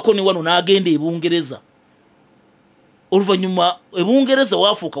n'addukako ne wano n'agenda e Bungereza. Oluvannyuma e Bungereza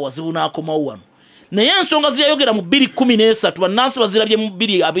waafuuka wazibu n'akomawo wano, naye ensonga ziyayogera mu 2013 bannansi bazirabye mu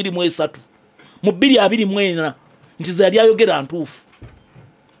 2023 mu 2024 nti ze yali ayogera ntuufu.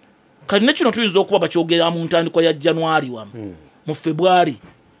 Kati ne kino tuyinza okuba bakyogera mu ntandikwa ya January wano mu February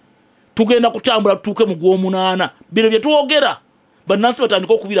tugenda kutambula tutuuke mu Gw'omunaana, bino bye twogera bannansi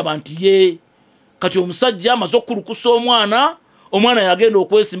batandika okubiraba nti ye kati omusajja amaze okukulukusa omwana omwana yagenda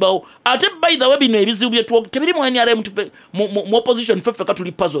okwesimbawo ate by the way bino ebizibu bye tebiri mu NRM mu opposition feffe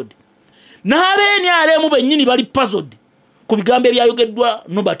katuli puzzled n'abe NRM bennyini bali puzzled ku bigambo ebyayogeddwa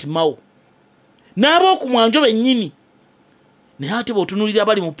Norbert Mao n'abo ku mwanjo bennyini naye ate bw'otunuulira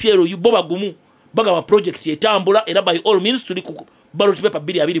bali mu pyero bo bagumu bagaba project etambula era by all means tuli ku ballot paper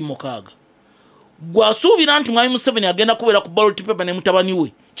 226 gwasuubira nti mwami Museveni agenda kubeera ku ballot paper ne mutabani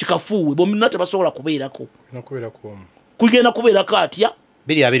we kikafuuwe bombi tebasobola kubeerako kugenda kubeerako atya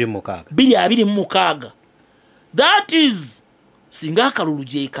 226 that is singa akalulu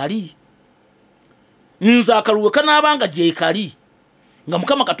gyekali nze akalulu kanaabanga gyekali nga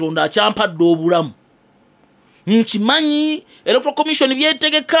Mukama Katonda akyampadde obulamu nkimanyi electoral commission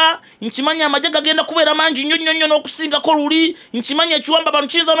byetegeka nkimanyi amajja gagenda kubeera mangi nnyo n'okusingako luli nkimanyi ekiwamba abantu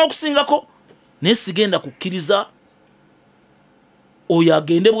kiyinza n'okusingako naye sigenda kukkiriza oyo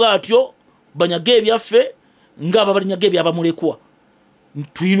agende bw'atyo banyage ebyaffe ng'aba balinyaga ebyabamulekwa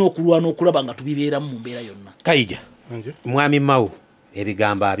tulina okulwana okulaba nga tubibeeramu mu mbeera yonna. Kayija mwami Mw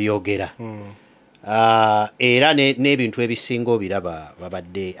ebigambo abyogera era n'ebintu ebisinga obiraba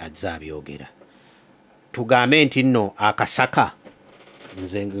babadde azze abyogera tugambe nti nno akasaka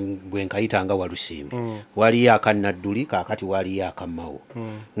nze bwe nkayitanga Walusimbi waliyo akanadduli kaakati waliyo aka Mw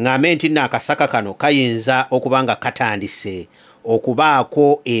ngambe nti nno akasaka kano kayinza okuba nga katandise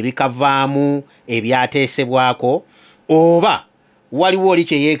okubaako ebikavaamu ebyateesebwako oba waliwo oli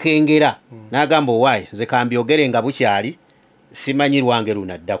kye yeekengera n'agamba owaaye nze kambyogere nga bukyali simanyi lwange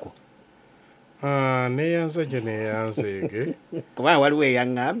lunaddako neyanzege kubanga waliwo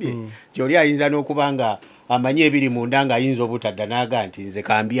eyaŋŋambye kyoli ayinza n'okuba nga amanyi ebiri munda ng'ayinza obutadda n'aga nti nze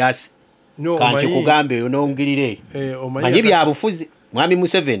kambyasi kankikugambe onongirire manyi byabufuzi mwami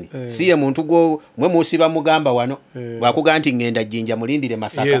Museveni si ye muntu gwo mwe musiba mugamba wano bwakuga nti ngenda jjinja mulindire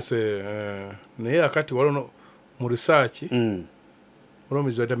Masaka naye akati waliwo mu research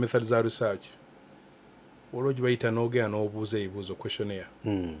olw'omuzibu wadde method za research olwo gibayita n'ogenda n'obuuza ebibuuzo questionnaire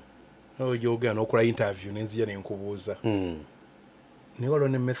n'ogyogenda n'okola interview n'enzija n'enkubuuza naye waliwo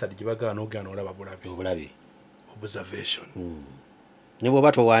ne method gye bagaba n'ogenda n'olaba bulabi observation ne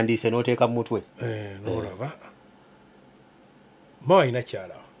bw'oba towandiise n'oteeka mu mutwe n'olaba Mw alina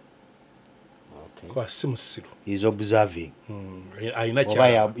kyalawa kwa si musiru is observing alina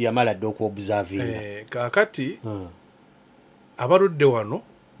kyalawa oba yamala dde okuobserving kaakati abaludde wano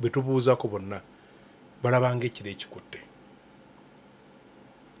betubuuzako bonna balabanga ekiro ekikutte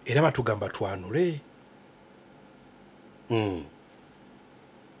era batugamba twanule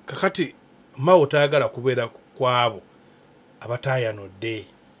kakati Mw tayagala kubeera kwabo abataayanodde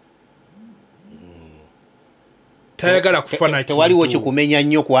tayagala kufana kintu tewaliwo kikumenya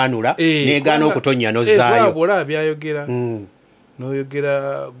nnyo kwanula negaana okutonya nozaayo bwola byayogera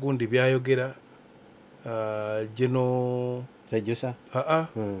noyogera gundi byayogera jeno sejusa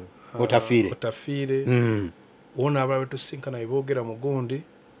otafiire wona abalala betusinkana beboogera mu gundi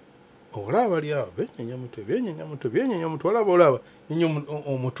olaba bali awo benyenya mutwe olaba nyo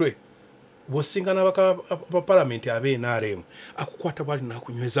omutwe bwosinkana ba palamenti abe NRM akukwata bwali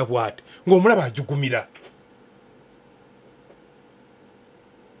nakunyweza bwati ng'omulaba ajugumira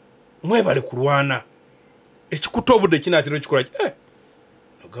mwebale kulwana ekikuta obudde kinaatera ekikola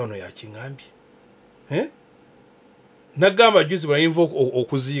nogano yakiŋambye nagamba juzi bayinva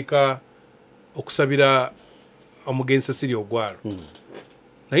okuziika okusabira omugenzi Cecilia Ogwaro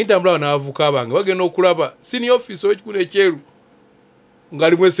naye ntambula n'abavuka abange bagenda okulaba senior office ow'ekikulu ekyeru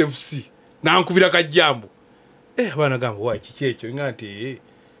ng'alimu SFC nankubira kajjambu abaana gamba waayi kiki ekyo nga nti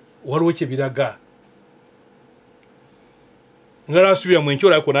waliwo kye biraga nga nasubira mu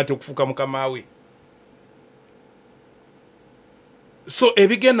enkyola yako nate okufuuka mukama we so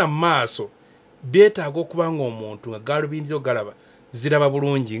ebigenda mu maaso byetaaga okuba nga omuntu nga galubindiro galaba ziraba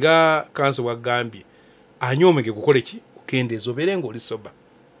bulungi nga kanso bwagambye anyoomege gukole ki kukendeeza obeere ng'oli soba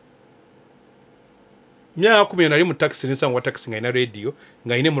myaka 10 nali mu taxi ninsanga wa taxi nga ina radio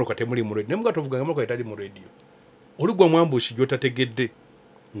nga ine muloka temuli mu radio nemuga tovuga nga muloka etali mu radio oligwa mwambushi gyotategedde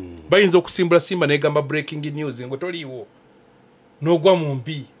bayinza okusimbula simba negamba breaking news ngo toliiwo n'ogwa mu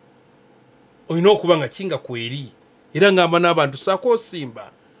mbi olina okuba nga kinga kweri era ngamba n'abantu saako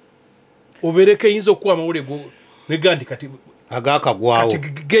osimba obereke yinza okuwa amawulire negandi kati agakagwawo kati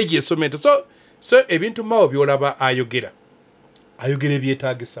geji esomento so ebintu Mw byolaba ayogera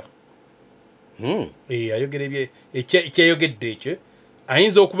ebyetaagisa ayogera ekyayogedde ekyo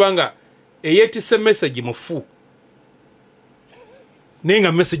ayinza okuba nga eyeetisse message mufu naye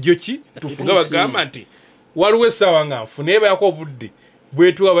nga message yo ki tufu nga bagamba nti waliwo essaawa nga nfu naye bayako obudde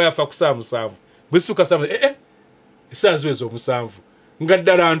bwetuwa bayafa ku 7 bwesituuka 7 essaawa ziweza 7 nga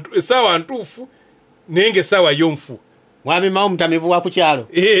ddala essaawa ntuufu naye nga essaawa yo nfu mwami Mw mutamivu wa ku kyalo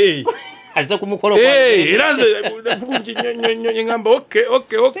azze kumukolo era nze bulungi nnyo ngamba okay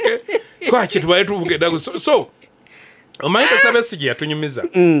kwaki tubaye tuvuga eddago so omanyi Dr. Besigye yatunyumiza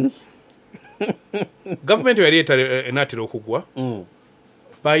gavumenti yali enaatera okugwa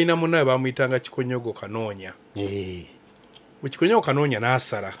balina munnawe bamuyitanga Kikonyogo Kanoonya mu Kikonyogo Kanoonya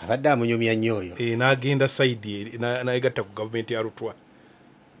n'asala abadde amunyumya nnyo oyo n'agenda sayidi n'egatta ku gavumenti ya Lutwa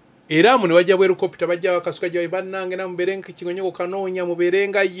era mu ne bajja bwerukopita bajja bakasuka gye bannange na mubeerenga Kikonyogo Kanoonya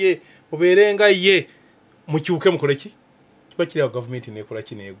mubeerenga ye mukiwuke mukole ki kiba kiri awo gavumenti neekola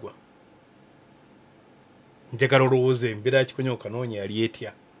ki neegwa njagala olowooza embeera ya Kikonyogo Kanoonya yali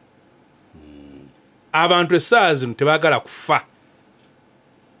etya abantu essaawa zino tebaagala kufa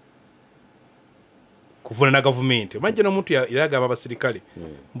kuvuna na gavumenti omanje n'omuntu era agamba abasirikale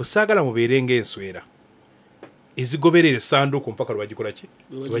mbusaagala mubeerenga enswera ezigoberera essanduuku mpaka lwebagikola ki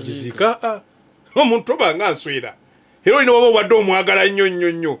lwebagiziika omuntu obanga nswera era olina waba obadde omwagala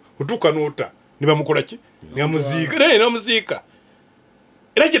nnyo otuuka n'ota ne bamukola ki nebamuziika naye namuziika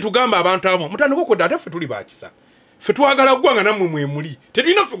era kye tugamba abantu abamu mutandika okwedda ate ffe tuli bakisa ffe twagala ggwanga nammwe mwemuli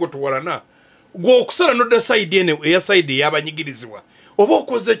tetulina ffe gwe tuwalana gwe okusala nodda sayidi ene eya sayidi ey'abanyigirizibwa oba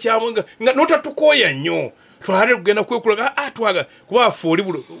okoze kyamu nga notatukooya nnyo twale kugenda kwekulaga twaga kuba affe oli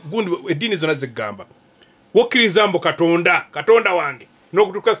gundi eddiini zonna zeggamba wokkiriza mbu katonda wange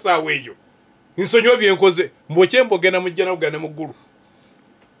n'okutuuka essaawa eyo nsonyiwa byenkoze mbwekyembogenda mujja nagugenda ne mu ggulu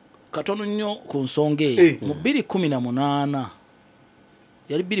katono nnyo ku nsonga eyo mu 2018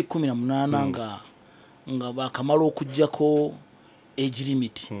 yali 2018 nga bakamala okuggyako age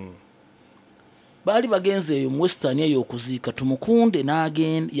limit baali bagenze eyo mu western eyo okuziika tumukunde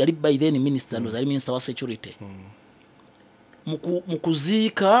n'agenda yali by then minister yali minister wa security mu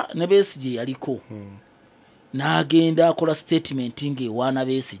kuziika ne Besigye yaliko n'agenda akola statement ng'ewaana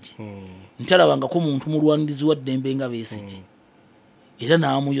Besigye ntalabangako muntu mulwanirizi wa ddembe nga Besigye era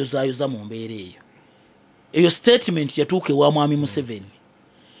n'amuyozaayoza mu mbeera eyo statement yatuuka ewa mwami Museveni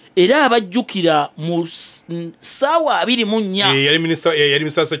era abajjukira mu ssaawa 24 yali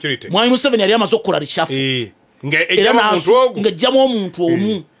minister security mwami Museveni yali amaze okukola rishafu ng'ejjamu omuntu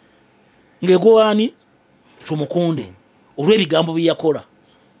omu ng'egowani tumukunde olw'ebigambo bye yakola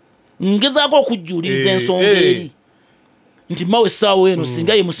ngezaako okujjuuliriza ensonga eri nti mawe essaawa eno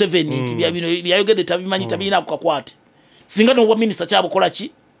singa ye Museveni nti byayogedde tabimanyi tabirina kukakwate singa n'obwa minisita kyabukola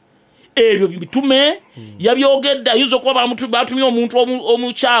ki ebyo bitume yabyogedde ayinza okuba batumye omuntu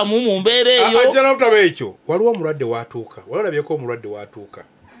omukyamu mu mbeera eyo ajjana obutaba ekyo waliwo omulwadde watuuka walabyeko omulwadde watuuka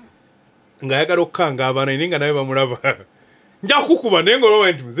ng'ayagala okukanga abaana naye nga nawe bamulaba nja kukuba naye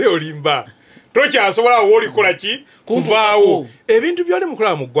ng'olaba nti muzeeyi olimba tokyasobola awo olikola ki kuvaawo ebintu byali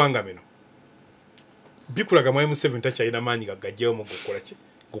mukulaba mu ggwanga mino bikulaga mwami Museveni takyalina maanyi gagajjeyo mu gukola ki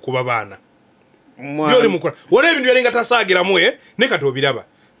gukuba baana byoli mukola waliwo ebintu byali nga tasaagiramu ne kati obiraba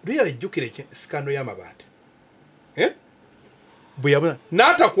luyala ejjukira sikando y'amabaati bwe yabona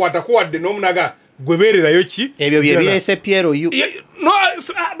n'atakwatako wadde n'omunaga gwe beererayo ki ebyo bye bireese Piero no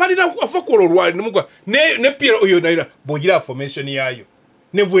balina afakola olwali nemugwa ne Piero oyo naira bw'ogira formation yaayo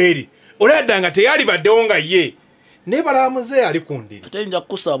ne bweri oladda nga teyali baddewo nga ye ne balamuze ali ku ndiri tenja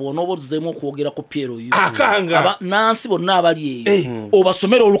kusaba onobo zemu okwogera ku Piero yu akanga nansi bonna abali eyo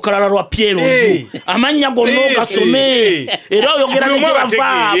obasomera olukalala lwa Piero yu amanya gonna ogasome era oyogera ne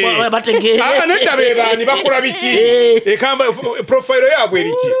bava bategeere nedda beebani bakola biki ekamba profile yabwe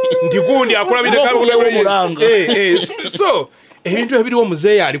eriki nti gundi akola bidekabulanga so ebintu ebiriwo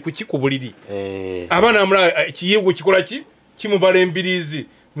muzeeyi ali ku kikubuliri abaana amula kiyigo kikola ki kimubala embirizi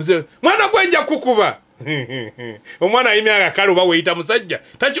muzeeyi mwana gwenja kukuba omwana ayimya kale oba weyita musajja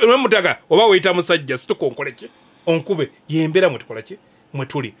tacho mutaga oba weyita musajja situko onkole ki onkube yembera mwetukola ki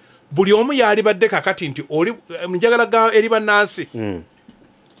mwetuli buli omu yali badde kakati nti oli njagala eri bannansi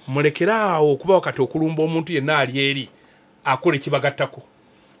mulekeraawo okuba wakati okulumba omuntu yenna ali eri akole kibagattako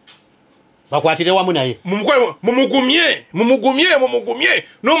bakwatire wamu naye mumugumye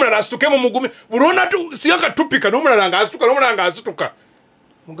n'omulala asituke mumugumye bulona siyaka tupika n'omulala nga asituka n'omulala nga asituka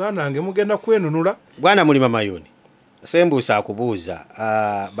muganda wange mugenda kwenunula bwana mulima mayoni sembuusa akubuuza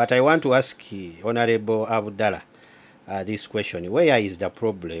but I want to ask Honorable Abdallah this question. Where is the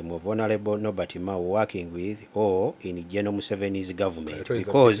problem of Honorable Nobert Mw working with or in General Museveni's government?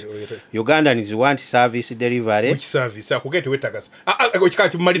 Because Ugandans want service delivery. Which service? Akugete wetagasa.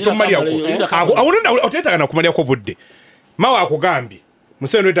 Okikati malito mali yako. Awonenda otetaga na kumali yako budde. Mw akugambye.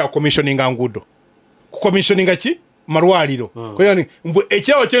 Museveni weta commissioning ngudo. Commissioning ki? Marwaliro. Kwa yani mbwe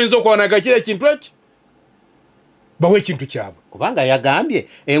ekyawo kyenzo okwana kile kintu eki. Bawe ekintu kyabo kubanga yagambye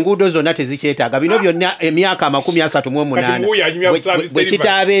enguudo zonna tezikyetaaga bino byonna emyaka 38 bwe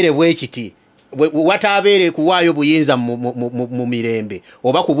kitaabeere bwe kiti watabeere kuwaayo buyinza mu mirembe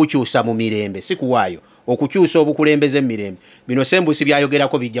oba kubukyusa mu mirembe si kuwaayo okukyusa obukulembeze mu mirembe bino Sembusi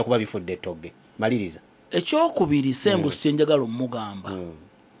byayogerako bijja kuba bifudde ettogge maliriza ekyokubiri Sembusi kyenjagala omugamba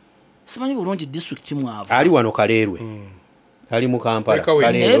simanyi bulungi district Mwavu ali wano Kaleerwe ali mu Kampala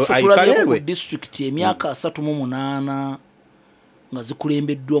Kaleerwe district emyaka 38 nga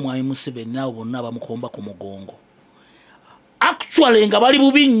zikulembeddwa Mwami Museveni nabo bonna abamukomba ku mugongo actually nga bali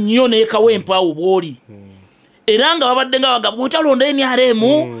bubi nnyo n'ekawempa awo bwoli era nga babadde nga bagamba bw'otalonda NRM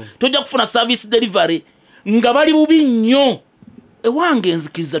tojja kufuna service delivery nga bali bubi nnyo ewange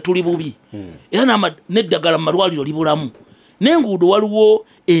nzikiriza tuli bubi era n'eddagala mu malwaliro libulamu n'enguudo waliwo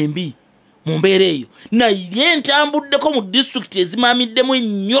embi mu mbeera eyo naye ntambuddeko mu district ezimamiddemu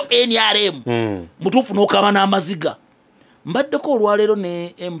ennyo NRM mutuufu n'okaba n'amaziga mbaddeko olwaleero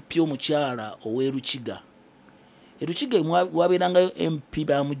ne MP omukyala ow'Erukiga Erukiga wabeerangayo MP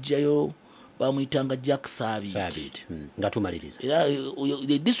bamugjayo bamuyitanga Jack Sabit nga tumaliriza era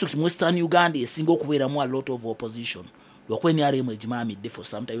the district mu Western Uganda esinga okubeeramu a lot of opposition lwakuba NRM egimamidde for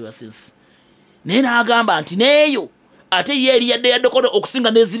some time since naye n'agamba nti neeyo ate ye eri yaddeko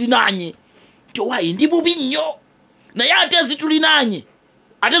okusinga n'ezirinaanye nti owaayi ndi bubi nnyo naye ate ezitulinaanye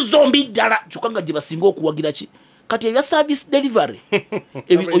ate zombi ddala kyokka nga gye basinga okuwagira ki kati ebya service delivery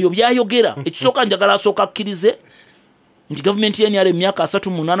oyo byayogera ekisooka njagala asooka akkirize nti government NRM myaka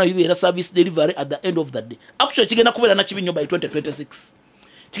 38 bibeera service delivery at the end of the day actually kigenda kubeera na kibi nnyo by 2026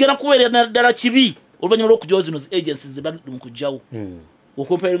 kigenda kubeera naddala kibi oluvannyuma lw'okujjawo zino agencies zebali mu kujjawo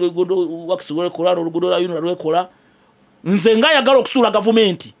okumpera oluguudo wakisi lwekola n'oluguudo lwa UNRA lwekola nze ng'ayagala okusuula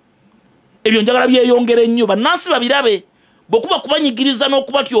gavumenti ebyo njagala byeyongere nnyo bannansi babirabe bwekuba kubanyigiriza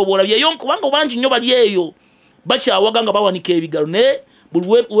n'okubatyoboola kubanga bangi nnyo bali eyo bakyawaga nga bawanika ebigalo naye buli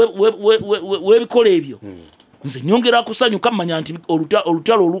webikola ebyo nze nyongera kusanyuka mmanya nti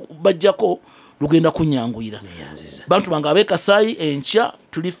olutalo olubajjako lugenda kunyanguyira bantu bange ab'Ekasaayi enkya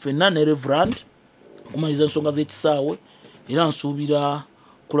tuli ffenna ne Reverend kumaliza ensonga z'ekisaawe era nsuubira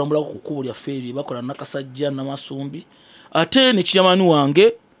kulambulako ku kkubo lyaffe eryo bakola Nakasajja Namasumbi ate ne kiyamani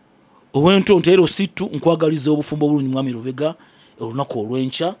wange ow'entonto era Ositu nkwagaliza obufumbo obulungi Mwami Lubega olunaku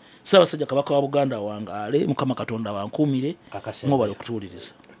olw'enkya Ssaabasajja Kabaka wa Buganda wangaale Mukama Katonda bankuumire mwobale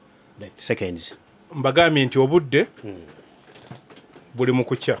okutuwuliriza seconds mbagambye nti obudde buli mu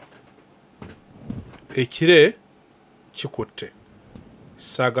kukya ekire kikutte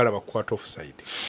saagala bakwata offside